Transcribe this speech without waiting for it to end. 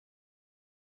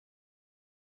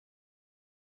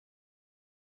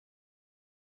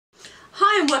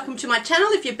Hi and welcome to my channel.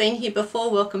 If you've been here before,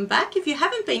 welcome back. If you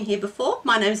haven't been here before,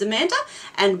 my name's Amanda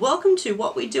and welcome to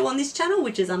what we do on this channel,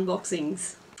 which is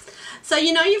unboxings. So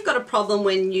you know you've got a problem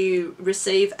when you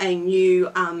receive a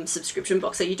new subscription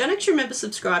box that you don't actually remember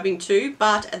subscribing to,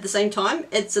 but at the same time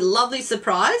it's a lovely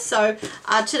surprise. So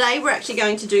today we're actually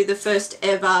going to do the first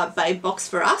ever Babebox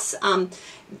for us.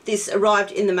 This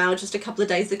arrived in the mail just a couple of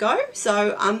days ago,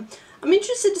 so I'm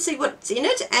interested to see what's in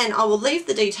it, and I will leave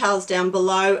the details down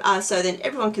below so then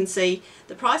everyone can see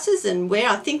the prices and where.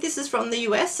 I think this is from the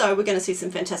US, so we're going to see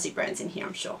some fantastic brands in here,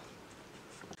 I'm sure.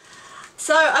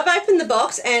 So I've opened the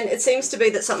box and it seems to be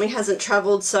that something hasn't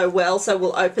travelled so well, so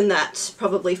we'll open that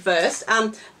probably first.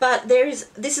 But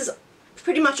this is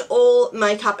pretty much all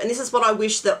makeup, and this is what I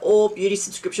wish that all beauty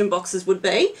subscription boxes would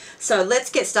be. So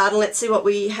let's get started, let's see what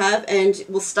we have, and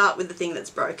we'll start with the thing that's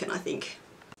broken, I think.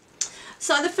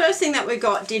 So the first thing that we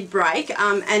got did break,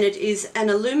 and it is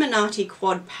an Illuminati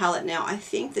quad palette. Now I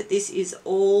think that this is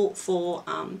all for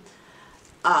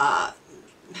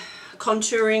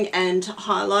contouring and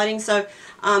highlighting. So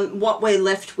what we're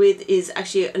left with is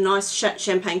actually a nice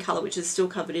champagne colour, which is still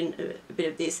covered in a bit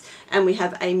of this, and we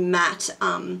have a matte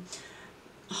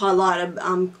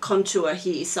highlighter contour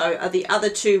here. So the other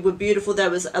two were beautiful. There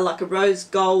was like a rose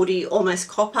goldy, almost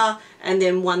copper, and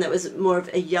then one that was more of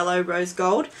a yellow rose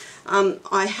gold.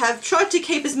 I have tried to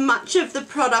keep as much of the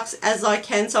products as I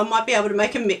can, so I might be able to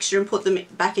make a mixture and put them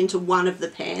back into one of the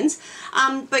pans.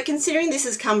 But considering this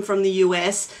has come from the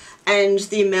US and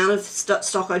the amount of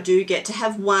stock I do get, to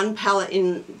have one palette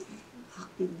in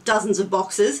dozens of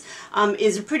boxes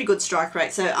is a pretty good strike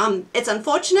rate. So it's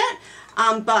unfortunate,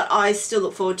 but I still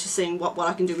look forward to seeing what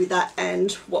I can do with that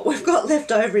and what we've got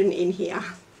left over in here.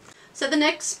 So the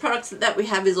next product that we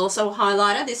have is also a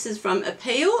highlighter. This is from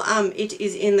Appeal. It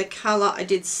is in the colour, I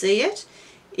did see it.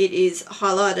 It is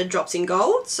highlighter drops in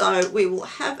gold. So we will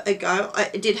have a go. I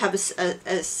did have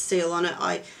a seal on it.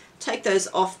 I take those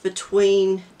off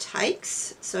between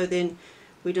takes, so then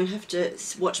we don't have to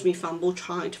watch me fumble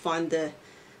trying to find the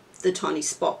tiny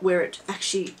spot where it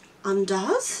actually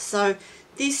undoes. So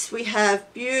this, we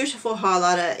have beautiful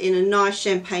highlighter in a nice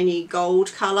champagne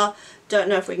gold colour. Don't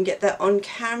know if we can get that on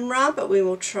camera, but we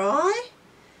will try.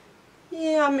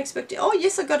 Yeah, I'm expecting, oh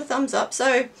yes, I got a thumbs up.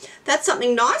 So that's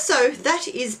something nice. So that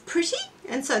is pretty,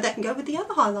 and so that can go with the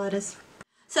other highlighters.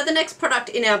 So the next product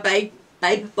in our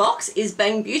Babebox is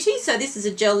Bang Beauty. So this is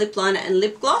a gel lip liner and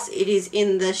lip gloss. It is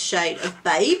in the shade of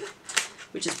Babe,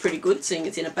 which is pretty good seeing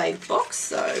it's in a Babebox.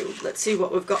 So let's see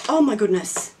what we've got. Oh my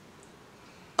goodness.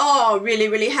 Oh,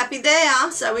 really happy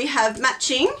there. So we have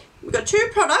matching. We've got two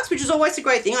products, which is always a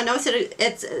great thing. I know I said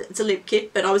it's a lip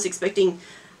kit, but I was expecting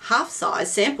half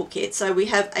size sample kit. So we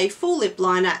have a full lip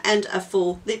liner and a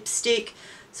full lipstick.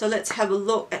 So let's have a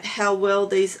look at how well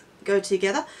these go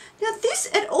together. Now this,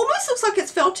 it almost looks like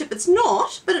it's felt tip. It's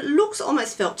not, but it looks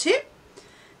almost felt tip.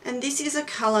 And this is a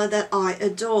colour that I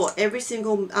adore. Every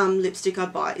single lipstick I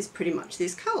buy is pretty much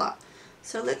this colour.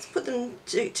 So let's put them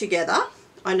together.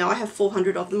 I know I have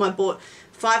 400 of them. I bought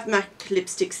 5 MAC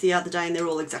lipsticks the other day and they're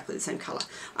all exactly the same colour.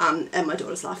 And my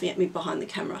daughter's laughing at me behind the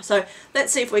camera. So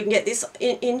let's see if we can get this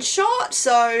in shot.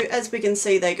 So as we can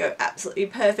see, they go absolutely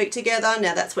perfect together.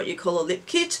 Now that's what you call a lip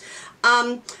kit.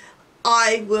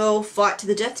 I will fight to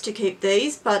the death to keep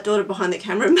these, but daughter behind the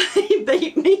camera may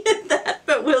beat me at that,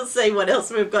 but we'll see what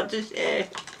else we've got to share.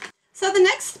 So the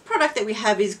next product that we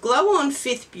have is Glow On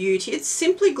Fifth Beauty. It's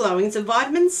Simply Glowing. It's a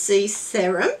vitamin C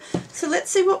serum. So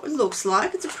let's see what it looks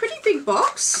like. It's a pretty big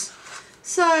box.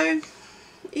 So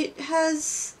it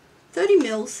has 30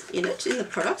 mils in it, in the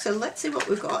product. So let's see what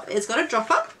we've got. It's got a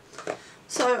dropper.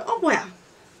 So, oh wow.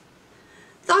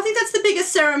 I think that's the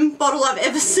biggest serum bottle I've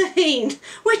ever seen,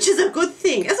 which is a good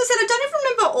thing. As I said, I don't even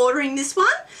remember ordering this one.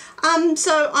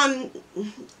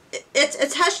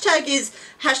 Its hashtag is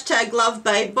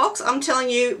 #LoveBabebox. I'm telling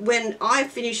you, when I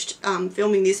finished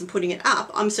filming this and putting it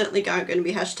up, I'm certainly going to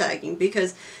be hashtagging,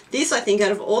 because this, I think,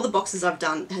 out of all the boxes I've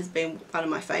done, has been one of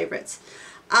my favourites.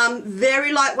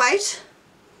 Very lightweight,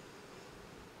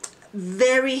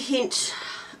 very hint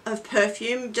of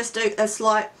perfume, just a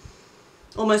slight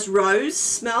almost rose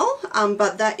smell,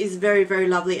 but that is very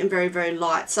lovely and very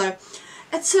light. So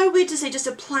it's so weird to see just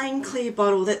a plain clear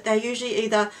bottle, that they're usually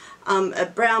either a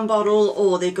brown bottle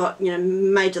or they've got, you know,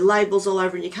 major labels all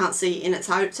over and you can't see in it.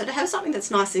 So to have something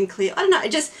that's nice and clear, I don't know,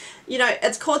 it just, you know,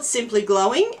 it's called Simply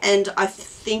Glowing, and I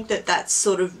think that that's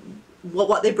sort of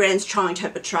what their brand's trying to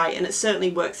portray, and it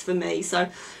certainly works for me. So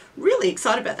really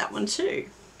excited about that one too.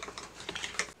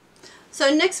 So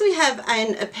next we have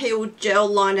an Appeal gel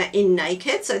liner in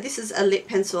Naked. So this is a lip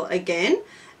pencil again.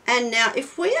 And now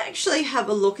if we actually have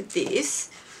a look at this,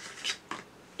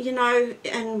 you know,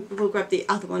 and we'll grab the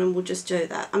other one and we'll just do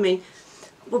that. I mean,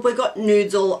 well, we've got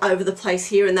nudes all over the place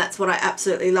here, and that's what I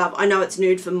absolutely love. I know it's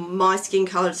nude for my skin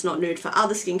colour, it's not nude for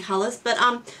other skin colours, but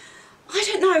I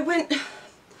don't know, when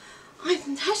I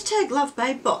hashtag love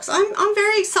Babebox. I'm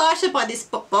very excited by this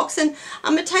box, and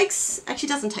it takes, actually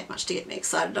doesn't take much to get me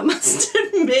excited, I must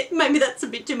admit. Maybe that's a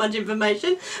bit too much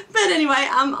information, but anyway,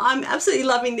 I'm absolutely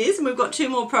loving this, and we've got 2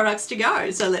 more products to go,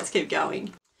 so let's keep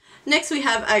going. Next we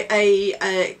have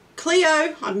a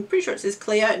Clio, I'm pretty sure it says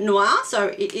Clio Noir, so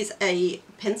it is a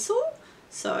pencil,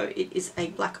 so it is a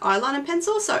black eyeliner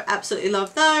pencil, so absolutely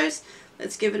love those.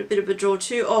 Let's give it a bit of a draw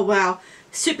too. Oh wow,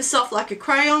 super soft like a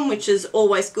crayon, which is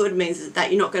always good, means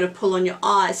that you're not going to pull on your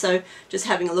eye. So just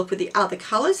having a look with the other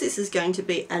colours, this is going to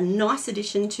be a nice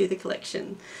addition to the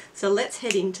collection. So let's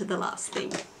head into the last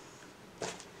thing.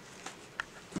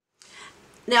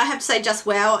 Now I have to say, just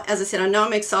wow, as I said, I know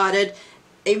I'm excited,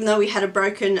 even though we had a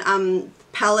broken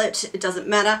palette, it doesn't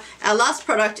matter. Our last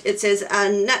product, it says a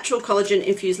natural collagen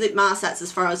infused lip mask, that's as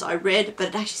far as I read, but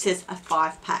it actually says a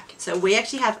 5-pack. So we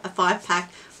actually have a 5-pack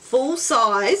full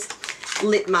size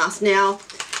lip mask. Now,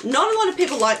 not a lot of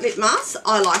people like lip masks.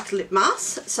 I like lip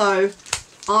masks, so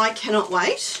I cannot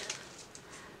wait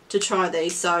to try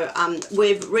these. So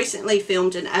we've recently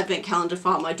filmed an advent calendar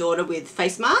for my daughter with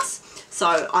face masks,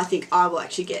 so I think I will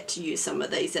actually get to use some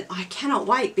of these, and I cannot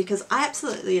wait because I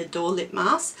absolutely adore lip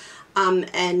masks.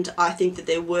 And I think that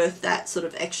they're worth that sort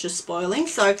of extra spoiling.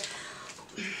 So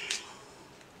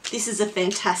this is a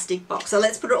fantastic box. So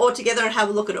let's put it all together and have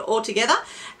a look at it all together,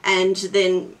 and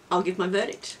then I'll give my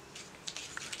verdict.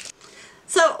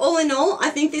 So all in all, I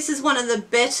think this is one of the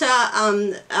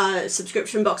better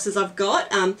subscription boxes I've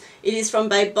got. It is from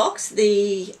Babebox.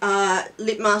 The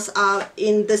lip masks are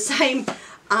in the same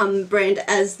brand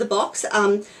as the box,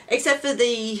 except for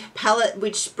the palette,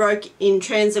 which broke in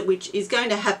transit, which is going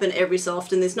to happen every so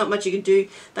often. There's not much you can do.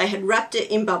 They had wrapped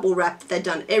it in bubble wrap. They'd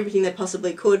done everything they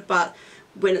possibly could, but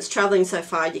when it's traveling so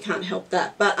far, you can't help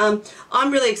that. But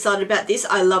I'm really excited about this.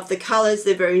 I love the colors.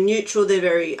 They're very neutral. They're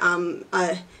very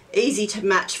easy to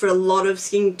match for a lot of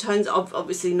skin tones,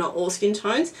 obviously not all skin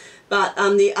tones, but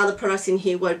the other products in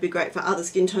here would be great for other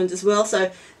skin tones as well.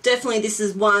 So definitely this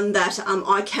is one that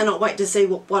I cannot wait to see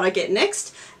what I get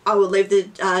next. I will leave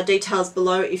the details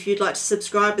below if you'd like to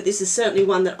subscribe, but this is certainly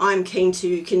one that I'm keen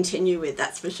to continue with,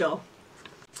 that's for sure.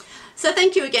 So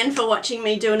thank you again for watching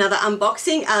me do another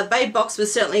unboxing. Babebox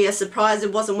was certainly a surprise.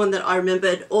 It wasn't one that I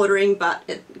remembered ordering, but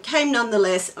it came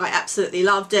nonetheless. I absolutely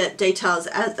loved it. Details,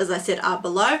 as I said, are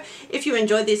below. If you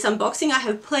enjoyed this unboxing, I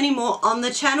have plenty more on the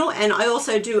channel, and I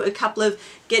also do a couple of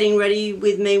getting ready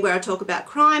with me where I talk about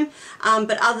crime.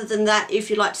 But other than that, if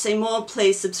you'd like to see more,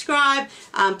 please subscribe.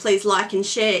 Please like and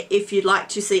share if you'd like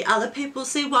to see other people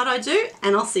see what I do,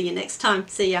 and I'll see you next time.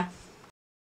 See ya.